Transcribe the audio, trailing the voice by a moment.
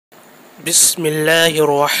بسم اللہ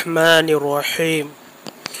الرحمن الرحیم۔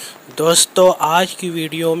 دوستو، آج کی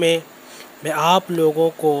ویڈیو میں آپ لوگوں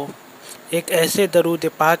کو ایک ایسے درود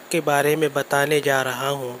پاک کے بارے میں بتانے جا رہا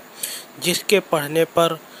ہوں جس کے پڑھنے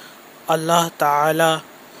پر اللہ تعالی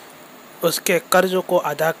اس کے قرض کو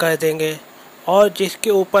ادا کر دیں گے، اور جس کے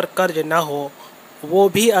اوپر قرض نہ ہو وہ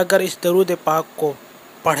بھی اگر اس درود پاک کو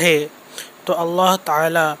پڑھے تو اللہ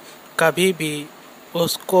تعالی کبھی بھی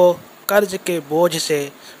اس کو قرض کے بوجھ سے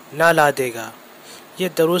نہ لا دے گا۔ یہ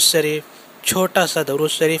درود شریف چھوٹا سا درود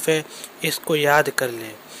شریف ہے، اس کو یاد کر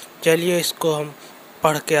لیں۔ چلیے اس کو ہم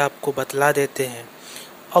پڑھ کے آپ کو بتلا دیتے ہیں۔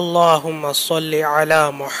 اللہم صلی علی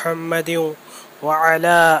محمد وعلی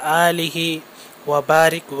آلہ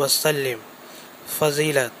وبارک وسلم۔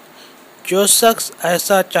 فضیلت: جو شخص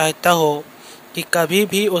ایسا چاہتا ہو کہ کبھی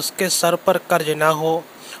بھی اس کے سر پر قرض نہ ہو،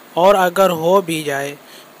 اور اگر ہو بھی جائے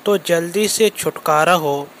تو جلدی سے چھٹکارا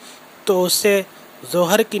ہو، تو اسے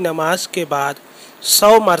ظہر کی نماز کے بعد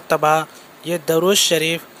 100 مرتبہ یہ درود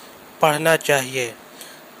شریف پڑھنا چاہیے،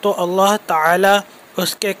 تو اللہ تعالی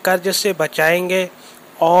اس کے قرض سے بچائیں گے،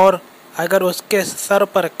 اور اگر اس کے سر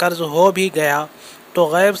پر قرض ہو بھی گیا تو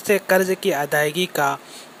غیب سے قرض کی ادائیگی کا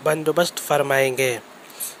بندوبست فرمائیں گے۔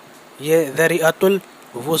 یہ ذریعۃ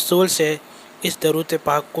الوصول سے اس درود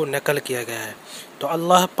پاک کو نقل کیا گیا ہے۔ تو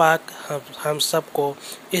اللہ پاک ہم سب کو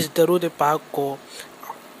اس درود پاک کو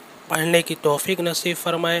پڑھنے کی توفیق نصیب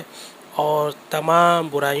فرمائے، اور تمام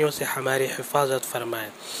برائیوں سے ہماری حفاظت فرمائے۔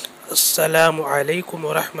 السلام علیکم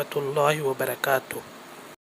ورحمۃ اللہ وبرکاتہ۔